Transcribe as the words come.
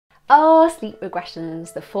are sleep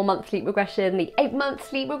regressions. The 4-month sleep regression, the 8-month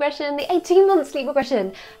sleep regression, the 18-month sleep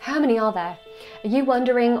regression. How many are there? Are you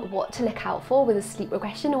wondering what to look out for with a sleep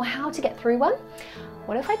regression or how to get through one?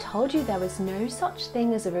 What if I told you there was no such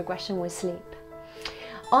thing as a regression with sleep?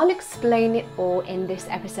 I'll explain it all in this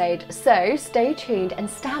episode, so stay tuned and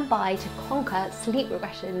stand by to conquer sleep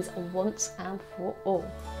regressions once and for all.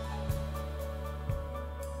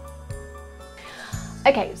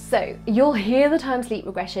 Okay, so you'll hear the term sleep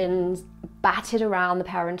regressions battered around the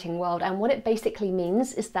parenting world, and what it basically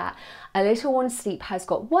means is that a little one's sleep has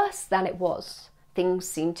got worse than it was. Things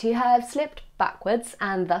seem to have slipped backwards,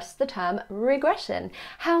 and thus the term regression.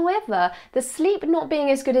 However, the sleep not being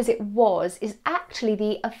as good as it was is actually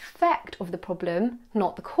the effect of the problem,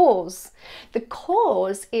 not the cause. The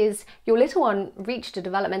cause is your little one reached a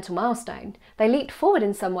developmental milestone. They leaped forward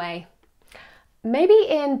in some way. Maybe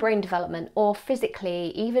in brain development, or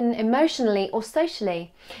physically, even emotionally or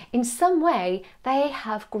socially. In some way, they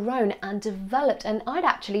have grown and developed, and I'd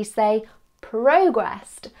actually say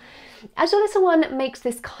progressed. As your little one makes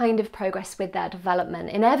this kind of progress with their development,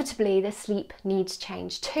 inevitably the sleep needs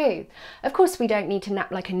change too. Of course, we don't need to nap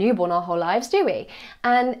like a newborn our whole lives, do we?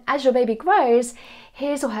 And as your baby grows,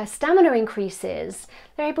 his or her stamina increases.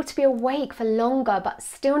 They're able to be awake for longer, but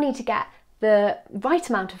still need to get the right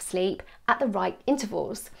amount of sleep at the right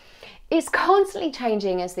intervals. It's constantly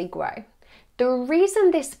changing as they grow. The reason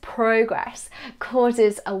this progress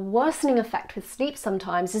causes a worsening effect with sleep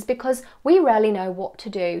sometimes is because we rarely know what to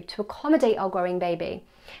do to accommodate our growing baby.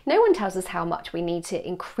 No one tells us how much we need to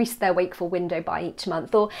increase their wakeful window by each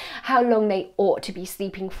month, or how long they ought to be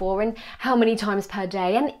sleeping for, and how many times per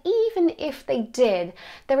day. And even if they did,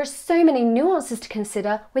 there are so many nuances to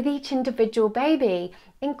consider with each individual baby,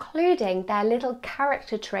 including their little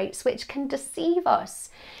character traits which can deceive us.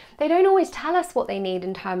 They don't always tell us what they need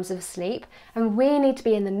in terms of sleep, and we need to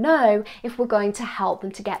be in the know if we're going to help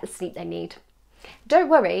them to get the sleep they need. Don't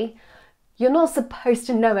worry, you're not supposed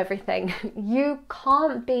to know everything. You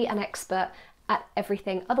can't be an expert at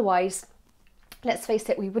everything. Otherwise, let's face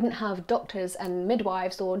it, we wouldn't have doctors and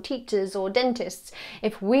midwives or teachers or dentists.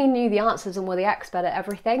 If we knew the answers and were the expert at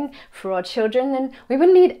everything for our children, then we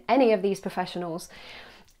wouldn't need any of these professionals.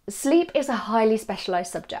 Sleep is a highly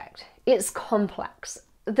specialized subject. It's complex.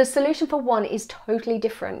 The solution for one is totally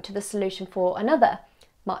different to the solution for another,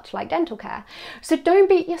 much like dental care. So don't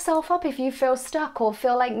beat yourself up if you feel stuck or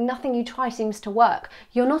feel like nothing you try seems to work.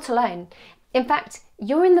 You're not alone. In fact,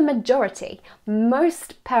 you're in the majority.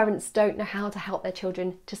 Most parents don't know how to help their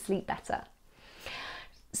children to sleep better.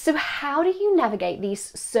 So how do you navigate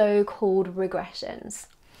these so-called regressions?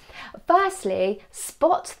 Firstly,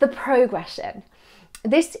 spot the progression.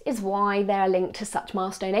 This is why they're linked to such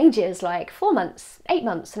milestone ages like 4 months, 8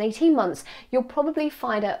 months and 18 months. You'll probably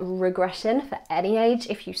find a regression for any age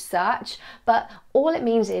if you search, but all it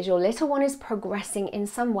means is your little one is progressing in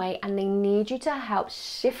some way and they need you to help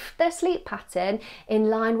shift their sleep pattern in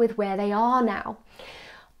line with where they are now.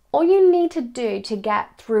 All you need to do to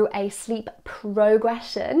get through a sleep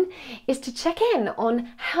progression is to check in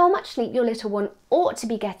on how much sleep your little one ought to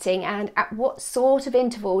be getting and at what sort of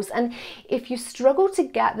intervals. And if you struggle to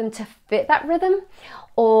get them to fit that rhythm,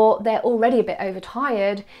 or they're already a bit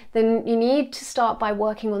overtired, then you need to start by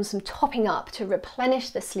working on some topping up to replenish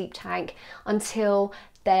the sleep tank until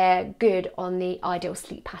they're good on the ideal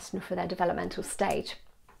sleep pattern for their developmental stage.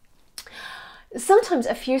 Sometimes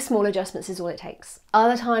a few small adjustments is all it takes.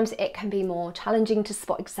 Other times it can be more challenging to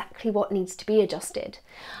spot exactly what needs to be adjusted.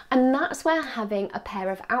 And that's where having a pair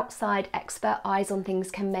of outside expert eyes on things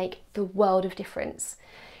can make the world of difference.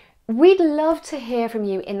 We'd love to hear from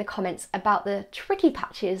you in the comments about the tricky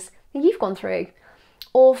patches that you've gone through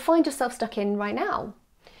or find yourself stuck in right now.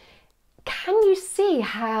 Can you see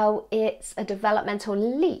how it's a developmental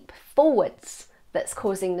leap forwards that's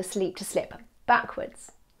causing the sleep to slip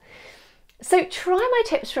backwards? So try my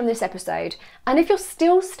tips from this episode, and if you're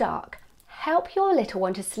still stuck, help your little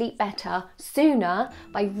one to sleep better sooner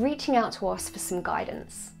by reaching out to us for some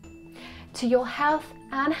guidance. To your health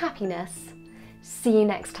and happiness, see you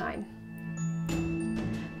next time.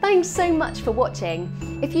 Thanks so much for watching.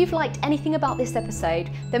 If you've liked anything about this episode,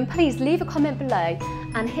 then please leave a comment below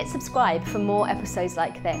and hit subscribe for more episodes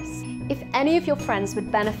like this. If any of your friends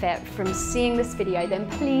would benefit from seeing this video, then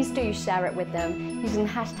please do share it with them using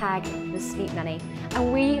 #TheSleepNanny.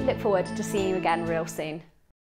 And we look forward to seeing you again real soon.